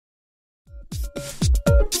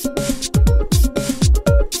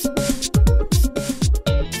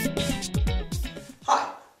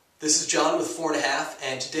This is John with 4.5,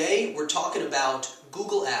 and today we're talking about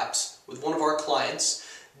Google Apps with one of our clients,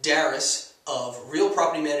 Darris of Real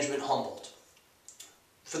Property Management Humboldt.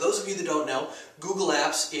 For those of you that don't know, Google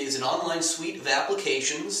Apps is an online suite of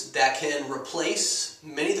applications that can replace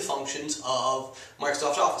many of the functions of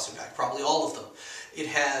Microsoft Office, in fact, probably all of them. It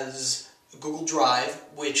has Google Drive,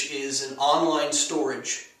 which is an online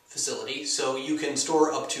storage facility, so you can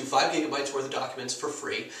store up to 5 gigabytes worth of documents for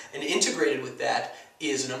free, and integrated with that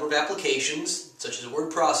is a number of applications such as a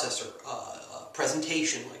word processor, a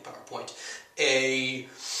presentation like PowerPoint, a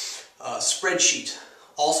spreadsheet.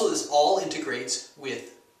 Also, this all integrates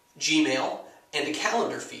with Gmail and a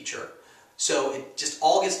calendar feature, so it just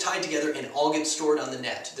all gets tied together and all gets stored on the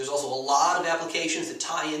net. There's also a lot of applications that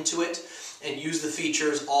tie into it and use the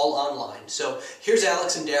features all online. So here's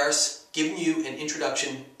Alex and Darris giving you an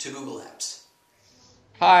introduction to Google Apps.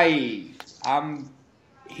 Hi, I'm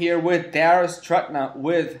here with Darris Trutna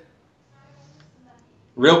with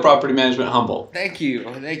Real Property Management Humboldt. Thank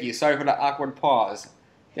you. Sorry for the awkward pause.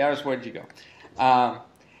 Darris, where'd you go?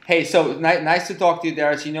 Hey, so nice to talk to you,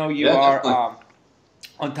 Darris. You know, you are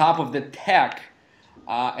on top of the tech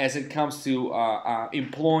as it comes to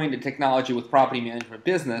employing the technology with property management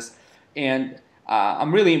business, and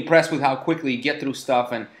I'm really impressed with how quickly you get through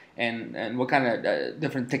stuff and what kind of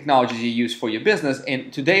different technologies you use for your business.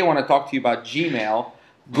 And today I want to talk to you about Gmail,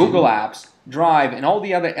 Google Apps, Drive, and all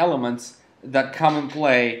the other elements that come in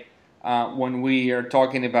play when we are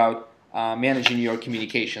talking about managing your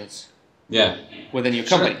communications within your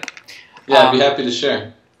company. Yeah, I'd be happy to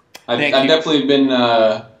share. I've definitely been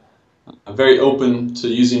very open to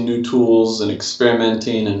using new tools and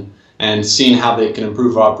experimenting and seeing how they can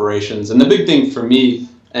improve operations. And the big thing for me,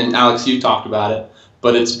 and Alex, you talked about it,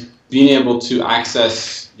 but it's being able to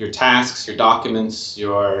access your tasks, your documents,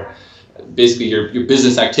 basically your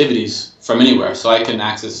business activities from anywhere. So I can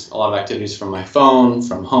access a lot of activities from my phone,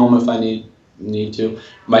 from home if I need to.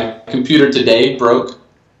 My computer today broke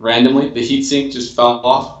randomly. The heatsink just fell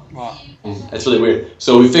off. Wow. That's really weird.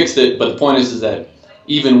 So we fixed it, but the point is that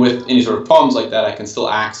even with any sort of problems like that, I can still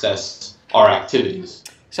access our activities.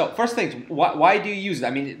 So first things, why do you use it?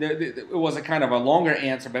 I mean, it was a kind of a longer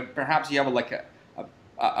answer, but perhaps you have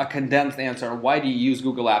a condensed answer. Why do you use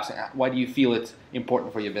Google Apps? Why do you feel it's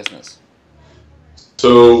important for your business?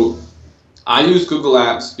 So I use Google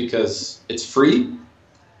Apps because it's free,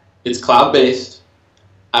 it's cloud-based,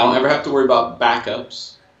 I don't ever have to worry about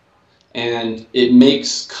backups, and it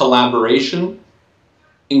makes collaboration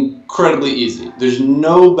incredibly easy. There's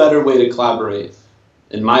no better way to collaborate,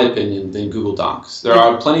 in my opinion, than Google Docs. There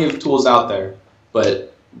are plenty of tools out there,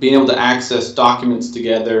 but being able to access documents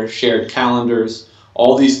together, shared calendars,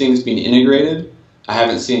 all these things being integrated, I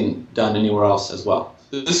haven't seen done anywhere else as well.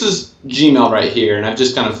 This is Gmail right here, and I've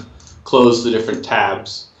just kind of closed the different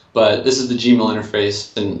tabs, but this is the Gmail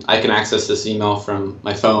interface, and I can access this email from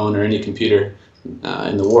my phone or any computer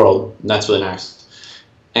in the world, and that's really nice.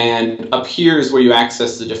 And up here is where you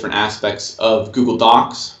access the different aspects of Google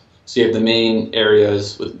Docs. So you have the main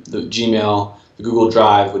areas with the Gmail, the Google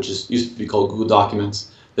Drive, which used to be called Google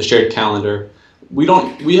Documents, the shared calendar. We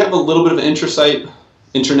have a little bit of an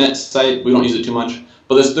internet site. We don't use it too much,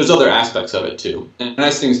 but there's other aspects of it too. And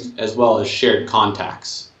nice things as well as shared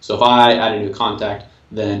contacts. So if I add a new contact,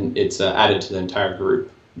 then it's added to the entire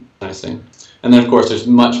group. Nice thing. And then of course there's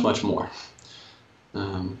much more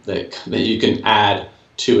that you can add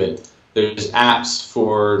to it. There's apps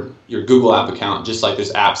for your Google app account, just like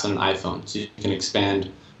there's apps on an iPhone. So you can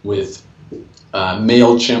expand with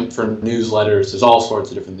MailChimp for newsletters. There's all sorts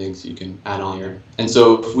of different things you can add on here. And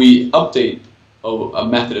so if we update a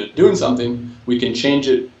method of doing something, we can change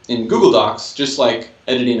it in Google Docs, just like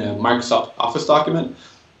editing a Microsoft Office document,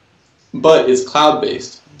 but it's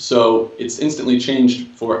cloud-based. So it's instantly changed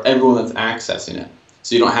for everyone that's accessing it.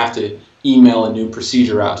 So you don't have to email a new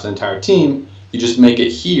procedure out to the entire team. You just make it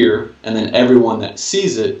here, and then everyone that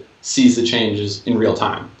sees it sees the changes in real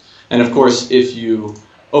time. And of course, if you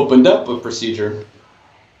opened up a procedure,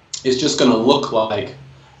 it's just going to look like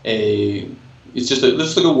it's just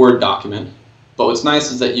like a Word document. But what's nice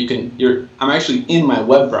is that I'm actually in my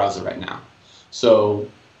web browser right now. So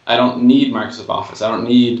I don't need Microsoft Office. I don't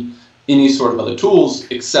need any sort of other tools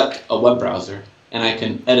except a web browser, and I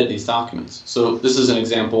can edit these documents. So this is an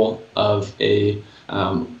example of a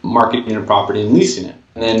marketing a property and leasing it.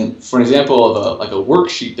 And then for an example of a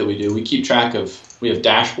worksheet that we do, we keep track of, we have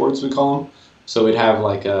dashboards, we call them. So we'd have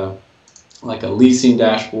like a leasing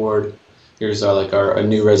dashboard. Here's our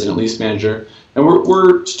new resident lease manager. And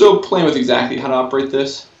we're still playing with exactly how to operate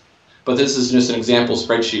this, but this is just an example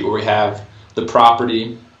spreadsheet where we have the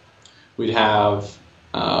property, we'd have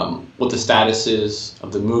what the status is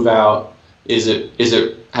of the move out. Does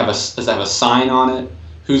it have a sign on it?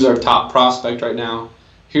 Who's our top prospect right now?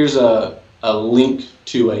 Here's a link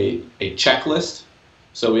to a checklist.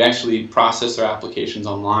 So we actually process our applications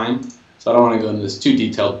online. So I don't want to go into this too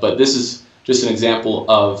detailed, but this is just an example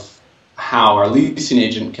of how our leasing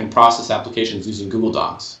agent can process applications using Google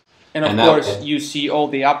Docs. And of course, you see all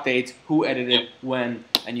the updates, who edited, when,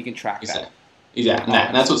 and you can track that. Exactly.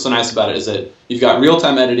 And that's what's so nice about it, is that you've got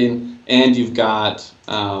real-time editing and you've got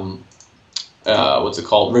what's it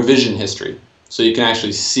called, revision history. So you can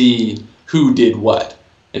actually see who did what.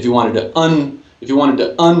 If you wanted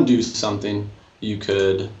to undo something, you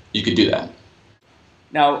could do that.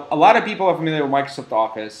 Now, a lot of people are familiar with Microsoft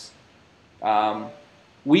Office.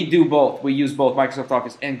 We do both. We use both Microsoft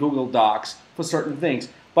Office and Google Docs for certain things.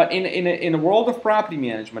 But in the world of property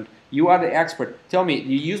management, you are the expert. Tell me, do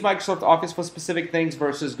you use Microsoft Office for specific things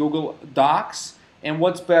versus Google Docs? And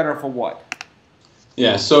what's better for what?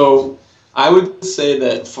 Yeah, so I would say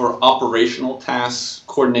that for operational tasks,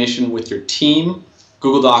 coordination with your team,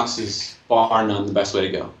 Google Docs is bar none the best way to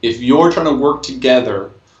go. If you're trying to work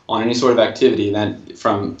together on any sort of activity, then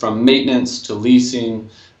from maintenance to leasing,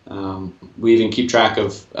 we even keep track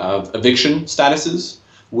of eviction statuses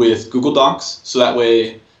with Google Docs, so that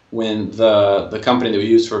way when the company that we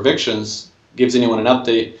use for evictions gives anyone an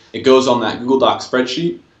update, it goes on that Google Docs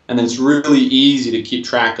spreadsheet, and then it's really easy to keep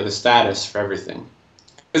track of the status for everything.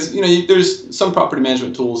 Because there's some property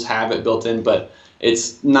management tools have it built in, but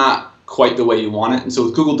it's not quite the way you want it. And so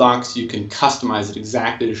with Google Docs, you can customize it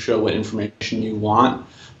exactly to show what information you want,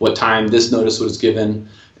 what time this notice was given,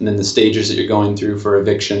 and then the stages that you're going through for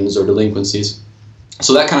evictions or delinquencies.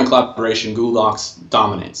 So that kind of collaboration, Google Docs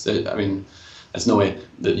dominates. I mean, that's no way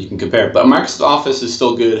that you can compare. But Microsoft Office is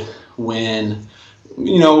still good when,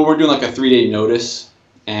 we're doing like a 3-day notice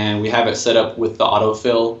and we have it set up with the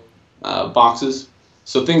autofill boxes.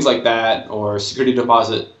 So things like that, or security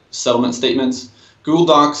deposit settlement statements. Google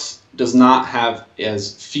Docs does not have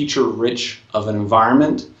as feature-rich of an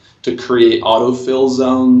environment to create autofill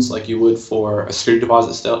zones like you would for a security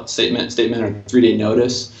deposit statement or a 3-day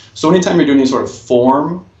notice. So anytime you're doing any sort of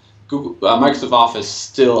form, Microsoft Office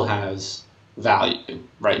still has value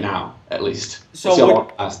right now, at least. So we'll see how long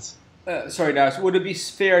it lasts. Sorry, Darris, would it be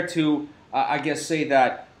fair to, I guess, say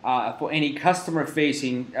that for any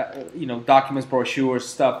customer-facing, documents, brochures,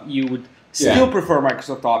 stuff, you would still prefer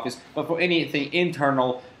Microsoft Office, but for anything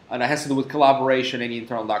internal that has to do with collaboration, any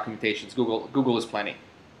internal documentations, Google is plenty.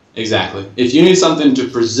 Exactly. If you need something to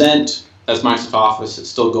present as Microsoft Office, it's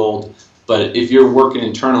still gold. But if you're working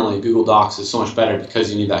internally, Google Docs is so much better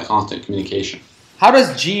because you need that constant communication. How does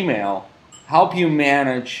Gmail help you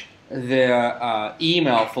manage the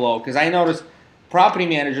email flow? Because I notice property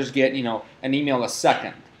managers get an email a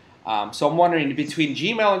second. So I'm wondering, between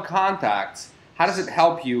Gmail and contacts, how does it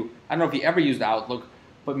help you? I don't know if you ever used Outlook,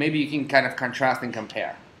 but maybe you can kind of contrast and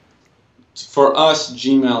compare. For us,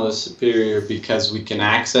 Gmail is superior because we can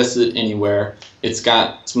access it anywhere. It's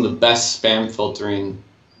got some of the best spam filtering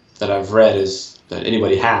that I've read that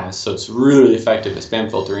anybody has, so it's really, really effective at spam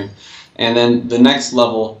filtering. And then the next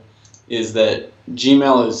level is that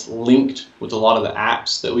Gmail is linked with a lot of the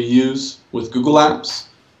apps that we use with Google Apps.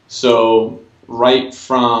 So right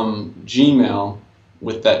from Gmail,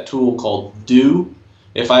 with that tool called Do,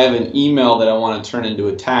 if I have an email that I want to turn into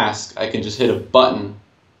a task, I can just hit a button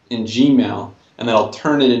in Gmail, and then I'll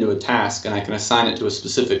turn it into a task, and I can assign it to a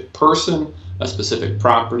specific person, a specific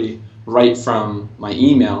property, right from my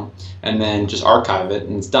email, and then just archive it,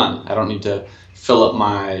 and it's done. I don't need to fill up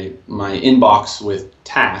my inbox with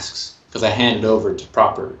tasks, because I hand it over to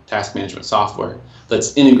proper task management software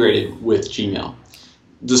that's integrated with Gmail.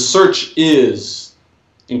 The search is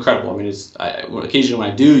incredible. I mean, occasionally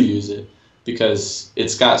when I do use it, because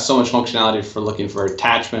it's got so much functionality for looking for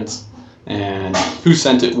attachments and who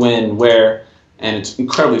sent it when, where, and it's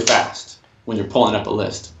incredibly fast when you're pulling up a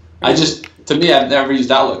list. To me, I've never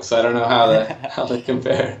used Outlook, so I don't know how they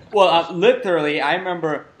compare. Well, literally, I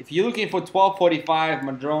remember if you're looking for 1245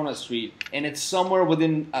 Madrona Street and it's somewhere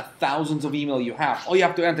within thousands of email you have, all you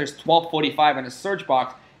have to enter is 1245 in a search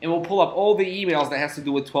box, and we'll pull up all the emails that has to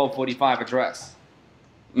do with 1245 address.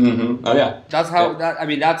 Mm-hmm. Oh yeah. That's how. Yeah. I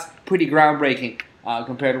mean, that's pretty groundbreaking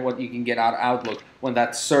compared to what you can get out of Outlook when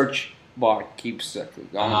that search bar keeps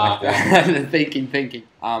going like that. thinking.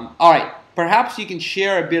 All right. Perhaps you can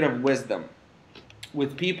share a bit of wisdom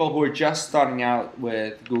with people who are just starting out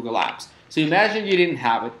with Google Apps. So imagine you didn't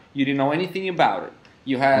have it, you didn't know anything about it,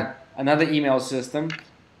 you had another email system,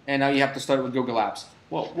 and now you have to start with Google Apps.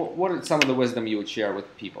 Well, what are some of the wisdom you would share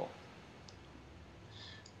with people?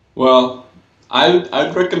 Well,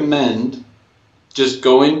 I'd recommend just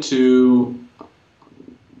go into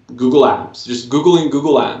Google Apps, just Googling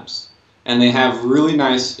Google Apps, and they have really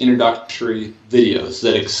nice introductory videos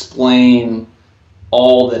that explain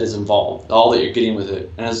all that is involved, all that you're getting with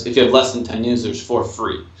it. And if you have less than 10 users, for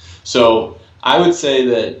free. So I would say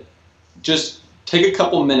that just take a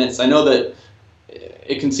couple minutes. I know that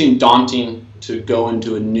it can seem daunting to go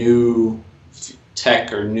into a new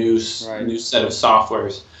tech or new set of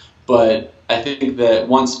softwares, but I think that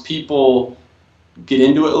once people get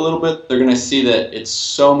into it a little bit, they're going to see that it's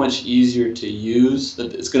so much easier to use,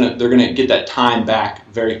 that they're going to get that time back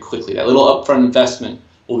very quickly. That little upfront investment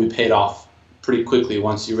will be paid off pretty quickly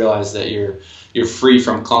once you realize that you're free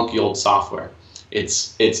from clunky old software.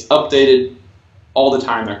 It's updated all the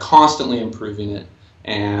time. They're constantly improving it,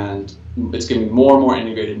 and it's getting more and more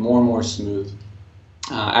integrated, more and more smooth.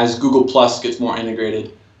 As Google Plus gets more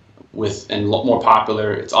integrated and more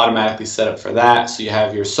popular, it's automatically set up for that. So you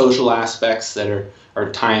have your social aspects that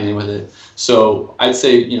are tying in with it. So I'd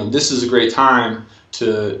say, this is a great time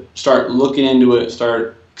to start looking into it,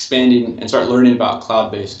 start expanding, and start learning about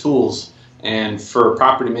cloud-based tools. And for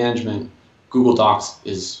property management, Google Docs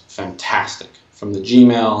is fantastic. From the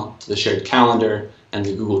Gmail to the shared calendar and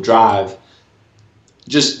the Google Drive.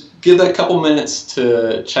 Just give that a couple minutes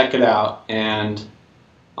to check it out. And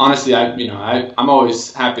honestly, I'm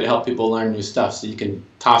always happy to help people learn new stuff. So you can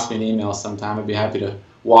toss me an email sometime. I'd be happy to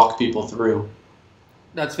walk people through.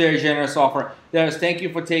 That's very generous offer. Darris, thank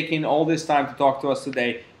you for taking all this time to talk to us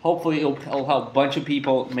today. Hopefully it'll help a bunch of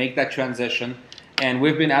people make that transition. And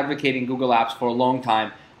we've been advocating Google Apps for a long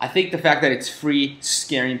time. I think the fact that it's free is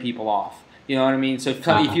scaring people off. You know what I mean? So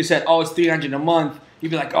if you said, oh, it's $300 a month, you'd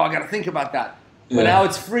be like, oh, I got to think about that. Yeah. But now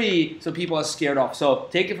it's free, so people are scared off. So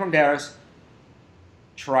take it from Darris.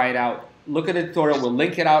 Try it out. Look at the tutorial. We'll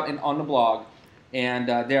link it out on the blog. And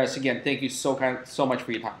Darris, again, thank you so much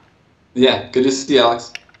for your time. Yeah, good to see you,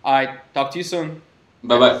 Alex. All right. Talk to you soon.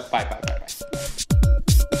 Bye-bye. Bye.